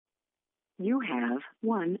You have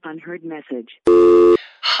one unheard message.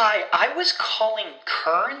 Hi, I was calling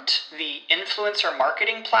Current, the influencer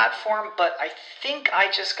marketing platform, but I think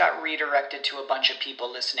I just got redirected to a bunch of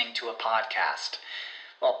people listening to a podcast.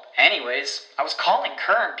 Well, anyways, I was calling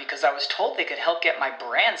Current because I was told they could help get my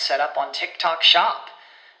brand set up on TikTok Shop,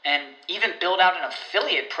 and even build out an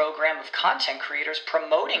affiliate program of content creators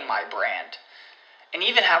promoting my brand, and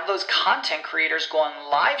even have those content creators go on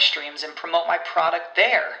live streams and promote my product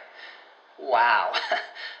there. Wow,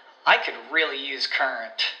 I could really use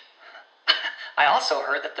Current. I also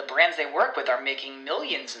heard that the brands they work with are making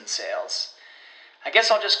millions in sales. I guess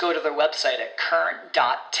I'll just go to their website at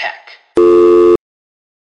current.tech.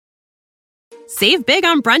 Save big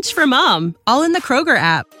on brunch for mom, all in the Kroger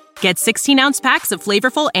app. Get 16-ounce packs of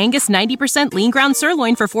flavorful Angus 90% lean ground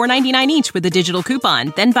sirloin for $4.99 each with a digital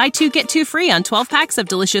coupon. Then buy 2, get 2 free on 12 packs of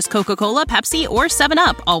delicious Coca-Cola, Pepsi, or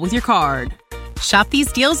 7-Up, all with your card. Shop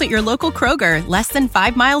these deals at your local Kroger, less than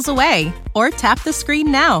 5 miles away. Or tap the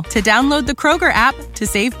screen now to download the Kroger app to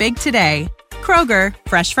save big today. Kroger,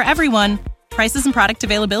 fresh for everyone. Prices and product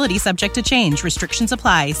availability subject to change. Restrictions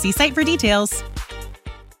apply. See site for details.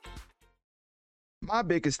 My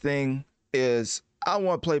biggest thing is I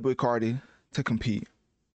want Playboi Carti to compete.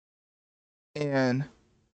 And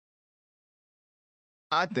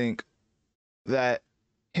I think that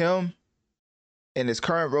him in his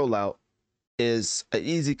current rollout is an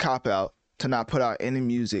easy cop-out to not put out any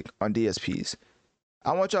music on DSPs.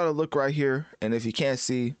 I want y'all to look right here, and if you can't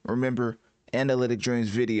see, remember Analytic Dreams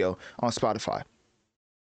video on Spotify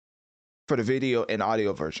for the video and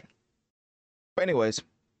audio version. But anyways,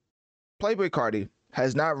 Playboi Carti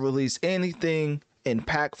has not released anything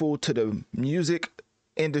impactful to the music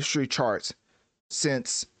industry charts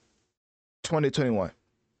since 2021.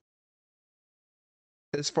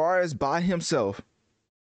 As far as by himself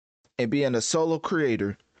and being a solo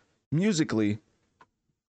creator, musically,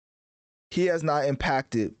 he has not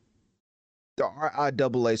impacted the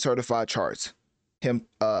RIAA certified charts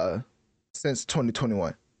since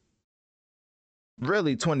 2021.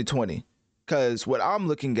 Really 2020. Because what I'm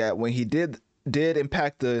looking at when he did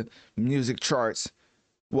impact the music charts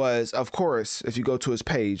was, of course, if you go to his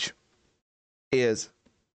page, is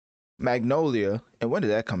Magnolia. And when did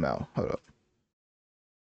that come out? Hold up.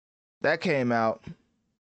 That came out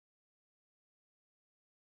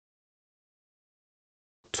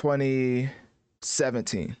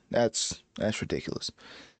 2017. That's ridiculous.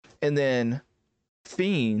 And then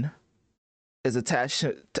Fiend is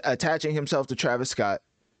attaching himself to Travis Scott,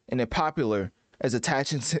 and then Popular is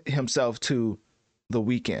attaching himself to The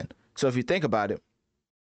Weeknd. So if you think about it,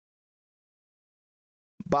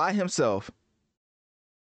 by himself,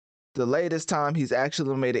 the latest time he's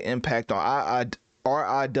actually made an impact on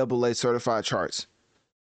RIAA certified charts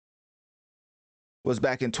was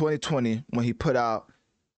back in 2020 when he put out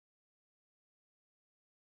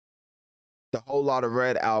the Whole Lotta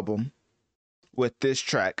Red album with this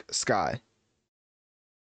track, Sky.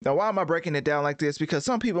 Now, why am I breaking it down like this? Because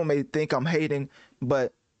some people may think I'm hating,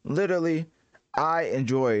 but literally, I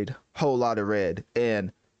enjoyed Whole Lotta Red.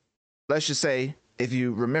 And let's just say, if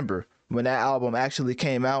you remember, when that album actually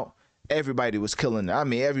came out, everybody was killing it. I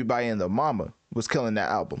mean, everybody and the mama was killing that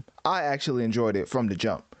album. I actually enjoyed it from the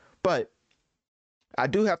jump. But I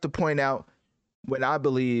do have to point out when I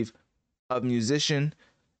believe a musician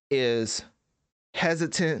is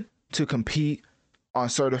hesitant to compete on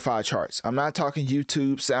certified charts. I'm not talking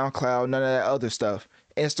YouTube, SoundCloud, none of that other stuff.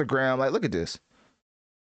 Instagram, like, look at this.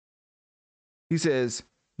 He says,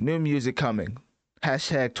 new music coming.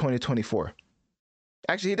 Hashtag 2024.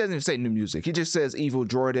 Actually, he doesn't even say new music. He just says Evil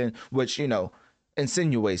Jordan, which,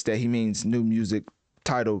 insinuates that he means new music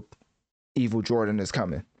titled Evil Jordan is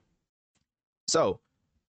coming. So,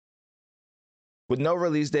 with no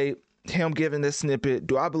release date, him giving this snippet,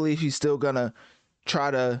 do I believe he's still gonna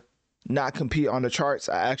try to not compete on the charts?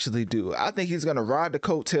 I actually do. I think he's gonna ride the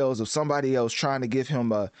coattails of somebody else trying to give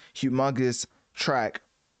him a humongous track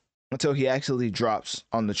until he actually drops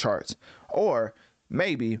on the charts. Or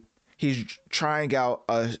maybe he's trying out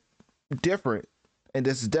a different, and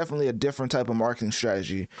this is definitely a different type of marketing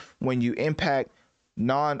strategy, when you impact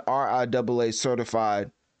non-RIAA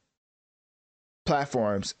certified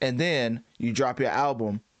platforms and then you drop your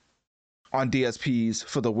album on DSPs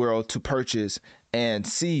for the world to purchase and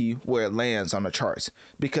see where it lands on the charts.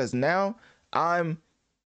 Because now I'm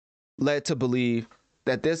led to believe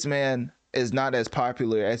that this man is not as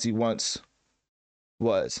popular as he once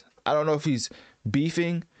was. I don't know if he's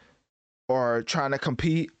beefing or trying to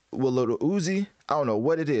compete with Lil Uzi. I don't know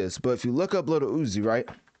what it is, but if you look up Lil Uzi, right,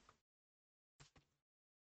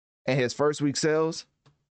 and his first week sales,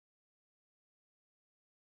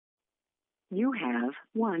 You have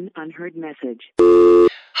one unheard message.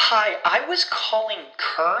 Hi, I was calling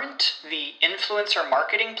Current, the influencer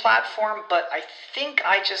marketing platform, but I think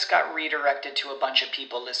I just got redirected to a bunch of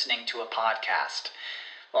people listening to a podcast.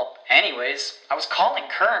 Well, anyways, I was calling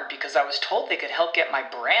Current because I was told they could help get my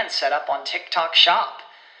brand set up on TikTok Shop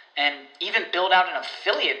and even build out an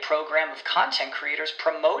affiliate program of content creators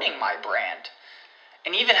promoting my brand.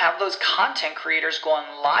 And even have those content creators go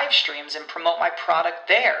on live streams and promote my product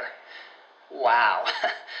there. Wow,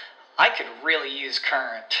 I could really use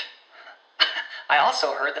Current. I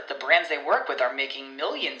also heard that the brands they work with are making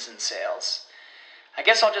millions in sales. I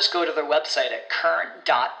guess I'll just go to their website at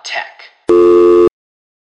current.tech.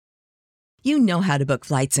 You know how to book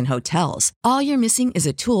flights and hotels. All you're missing is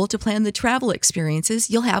a tool to plan the travel experiences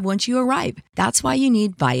you'll have once you arrive. That's why you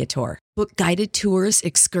need Viator. Book guided tours,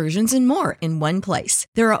 excursions, and more in one place.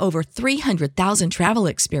 There are over 300,000 travel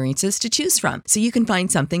experiences to choose from, so you can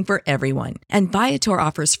find something for everyone. And Viator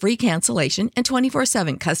offers free cancellation and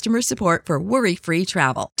 24/7 customer support for worry-free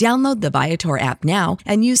travel. Download the Viator app now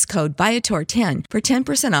and use code Viator10 for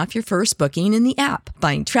 10% off your first booking in the app.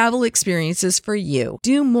 Find travel experiences for you.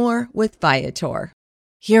 Do more with Viator.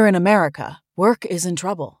 Here in America, work is in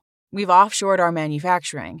trouble. We've offshored our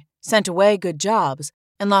manufacturing, sent away good jobs,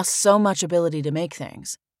 and lost so much ability to make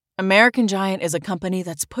things. American Giant is a company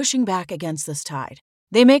that's pushing back against this tide.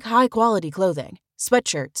 They make high-quality clothing,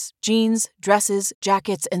 sweatshirts, jeans, dresses,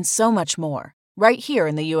 jackets, and so much more, right here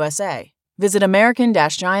in the USA. Visit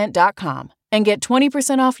American-Giant.com and get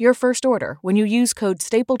 20% off your first order when you use code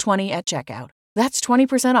STAPLE20 at checkout. That's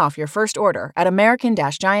 20% off your first order at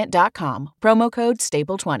American-Giant.com, promo code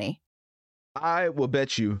STAPLE20. I will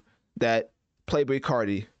bet you that Playboi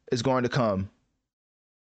Carti is going to come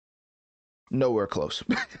nowhere close.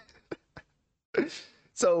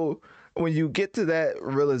 So when you get to that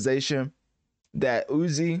realization that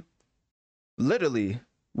Uzi literally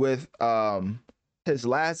with his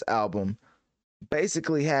last album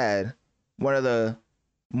basically had one of the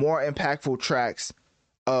more impactful tracks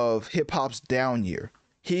of hip-hop's down year.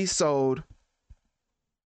 He sold,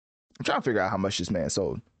 I'm trying to figure out how much this man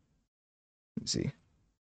sold. Let me see.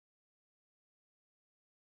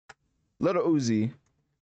 Little Uzi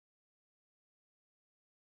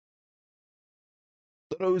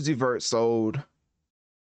Vert sold,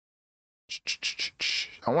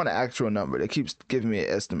 I want an actual number. That keeps giving me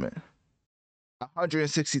an estimate.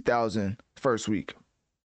 160,000 first week.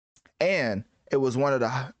 And it was one of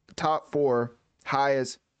the top 4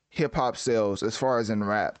 highest hip-hop sales as far as in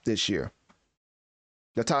rap this year.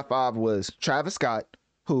 The top 5 was Travis Scott,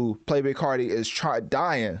 who Playboi Carti is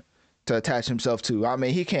dying to attach himself to. I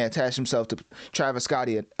mean, he can't attach himself to Travis Scott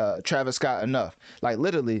enough. Like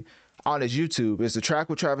literally on his YouTube is the track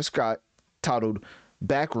with Travis Scott titled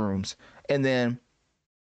Backrooms. And then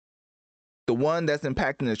the one that's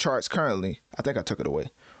impacting the charts currently, I think I took it away,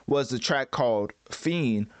 was the track called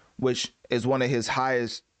Fiend, which is one of his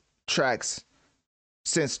highest tracks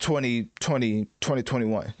since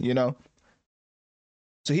 2021, you know?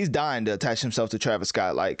 So he's dying to attach himself to Travis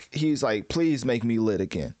Scott. Like, he's like, please make me lit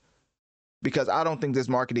again. Because I don't think this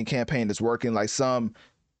marketing campaign is working like some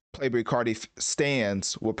Playboi Carti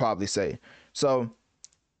stands will probably say. So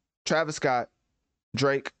Travis Scott,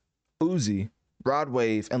 Drake, Uzi, Rod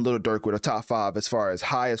Wave, and Lil Durk were the top 5 as far as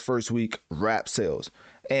highest first week rap sales.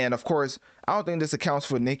 And of course, I don't think this accounts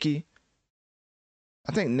for Nicki.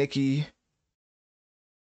 I think Nicki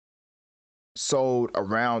sold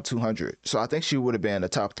around 200. So I think she would have been the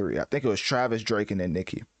top 3. I think it was Travis, Drake, and then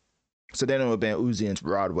Nicki. So then it would have been Uzi and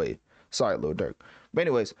Rod Wave. Sorry, Lil Durk. But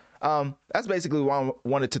anyways, that's basically what I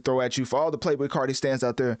wanted to throw at you. For all the Playboi Carti stands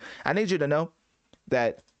out there, I need you to know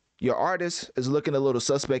that your artist is looking a little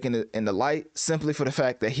suspect in the light simply for the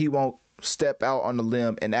fact that he won't step out on the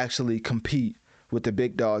limb and actually compete with the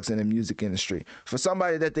big dogs in the music industry. For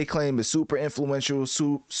somebody that they claim is super influential,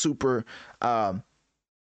 super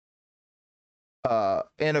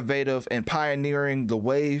innovative and pioneering the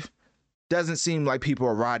wave, doesn't seem like people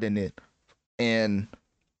are riding it, and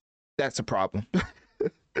that's a problem.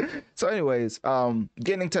 So anyways,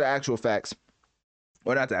 getting to the actual facts,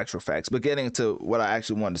 or not the actual facts, but getting to what I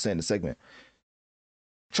actually wanted to say in the segment.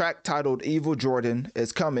 Track titled Evil Jordan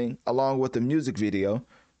is coming along with the music video.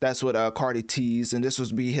 That's what Carti teased, and this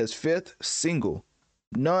will be his 5th single,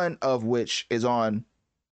 none of which is on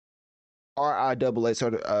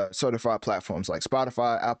RIAA certified platforms like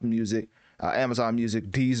Spotify, Apple Music, Amazon Music,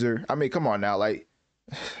 Deezer. I mean, come on now. Like,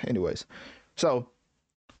 anyways. So,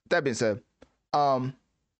 that being said, let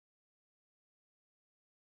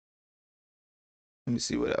me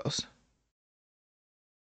see what else.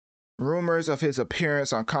 rumors of his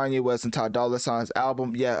appearance on Kanye West and Ty Dolla $ign's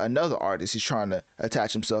album. Yeah, another artist he's trying to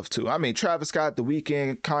attach himself to. I mean, Travis Scott, The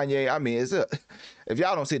Weeknd, Kanye. I mean, if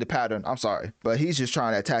y'all don't see the pattern, I'm sorry. But he's just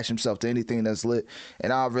trying to attach himself to anything that's lit.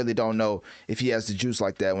 And I really don't know if he has the juice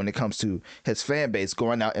like that when it comes to his fan base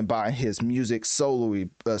going out and buying his music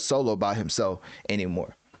solo by himself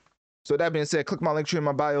anymore. So that being said, click my link tree in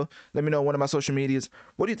my bio. Let me know on one of my social medias.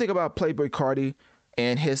 What do you think about Playboi Carti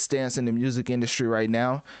and his stance in the music industry right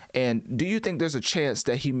now? And do you think there's a chance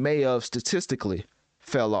that he may have statistically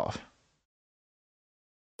fell off?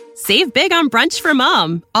 Save big on brunch for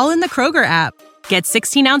mom, all in the Kroger app. Get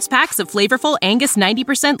 16-ounce packs of flavorful Angus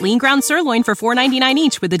 90% lean ground sirloin for $4.99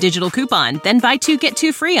 each with a digital coupon. Then buy 2, get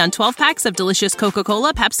 2 free on 12 packs of delicious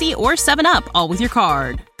Coca-Cola, Pepsi, or 7-Up, all with your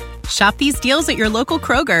card. Shop these deals at your local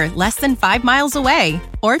Kroger, less than 5 miles away.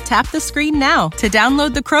 Or tap the screen now to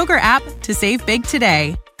download the Kroger app to save big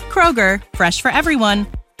today. Kroger, fresh for everyone.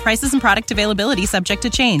 Prices and product availability subject to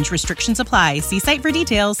change. Restrictions apply. See site for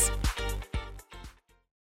details.